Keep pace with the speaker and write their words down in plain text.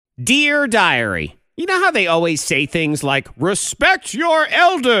Dear Diary, you know how they always say things like, respect your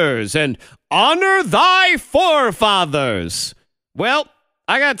elders and honor thy forefathers? Well,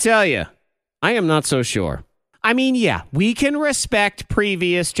 I gotta tell you, I am not so sure. I mean, yeah, we can respect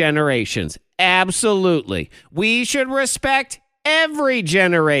previous generations. Absolutely. We should respect every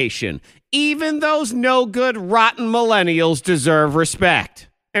generation. Even those no good, rotten millennials deserve respect.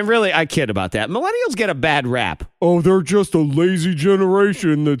 And really, I kid about that. Millennials get a bad rap. Oh, they're just a lazy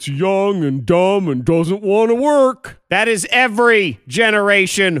generation that's young and dumb and doesn't want to work. That is every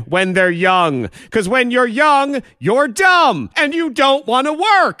generation when they're young. Because when you're young, you're dumb and you don't want to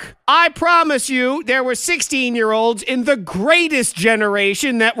work. I promise you, there were 16-year-olds in the greatest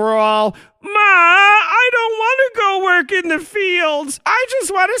generation that were all, Ma, I don't want to go work in the fields. I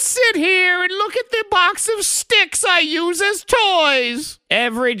just want to sit here and look at the box of sticks I use as toys.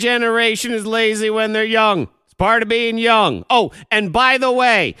 Every generation is lazy when they're young. It's part of being young. Oh, and by the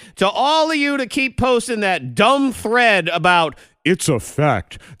way, to all of you to keep posting that dumb thread about, it's a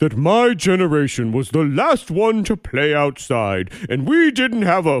fact that my generation was the last one to play outside, and we didn't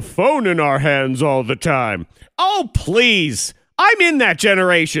have a phone in our hands all the time. Oh, please. I'm in that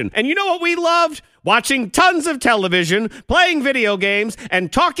generation. And you know what we loved? Watching tons of television, playing video games,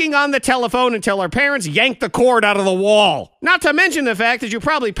 and talking on the telephone until our parents yanked the cord out of the wall. Not to mention the fact that you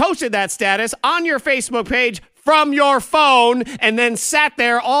probably posted that status on your Facebook page from your phone and then sat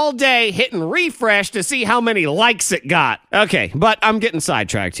there all day hitting refresh to see how many likes it got. Okay, but I'm getting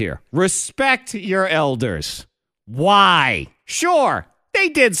sidetracked here. Respect your elders. Why? Sure, they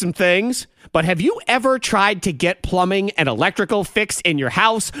did some things. But have you ever tried to get plumbing and electrical fixed in your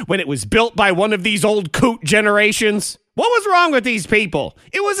house when it was built by one of these old coot generations? What was wrong with these people?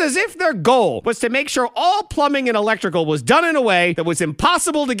 It was as if their goal was to make sure all plumbing and electrical was done in a way that was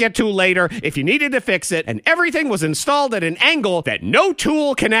impossible to get to later if you needed to fix it, and everything was installed at an angle that no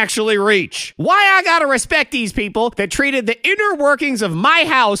tool can actually reach. Why I gotta respect these people that treated the inner workings of my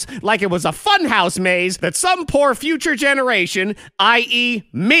house like it was a funhouse maze that some poor future generation, i.e.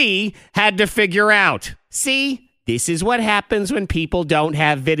 me, had to figure out. See? This is what happens when people don't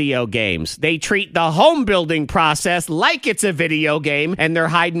have video games. They treat the home building process like it's a video game, and they're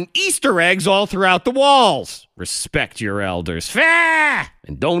hiding Easter eggs all throughout the walls. Respect your elders. Fah!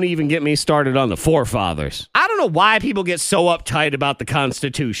 And don't even get me started on the forefathers. I don't know why people get so uptight about the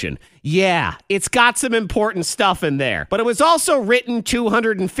Constitution. Yeah, it's got some important stuff in there, but it was also written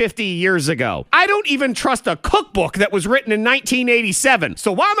 250 years ago. I don't even trust a cookbook that was written in 1987.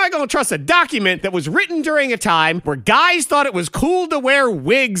 So why am I going to trust a document that was written during a time where guys thought it was cool to wear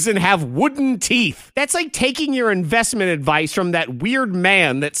wigs and have wooden teeth? That's like taking your investment advice from that weird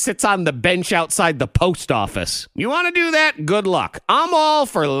man that sits on the bench outside the post office. You want to do that? Good luck. I'm all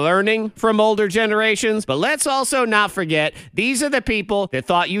for learning from older generations, but let's also not forget these are the people that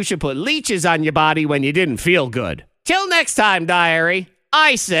thought you should put leeches on your body when you didn't feel good. Till next time, Diary,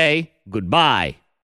 I say goodbye.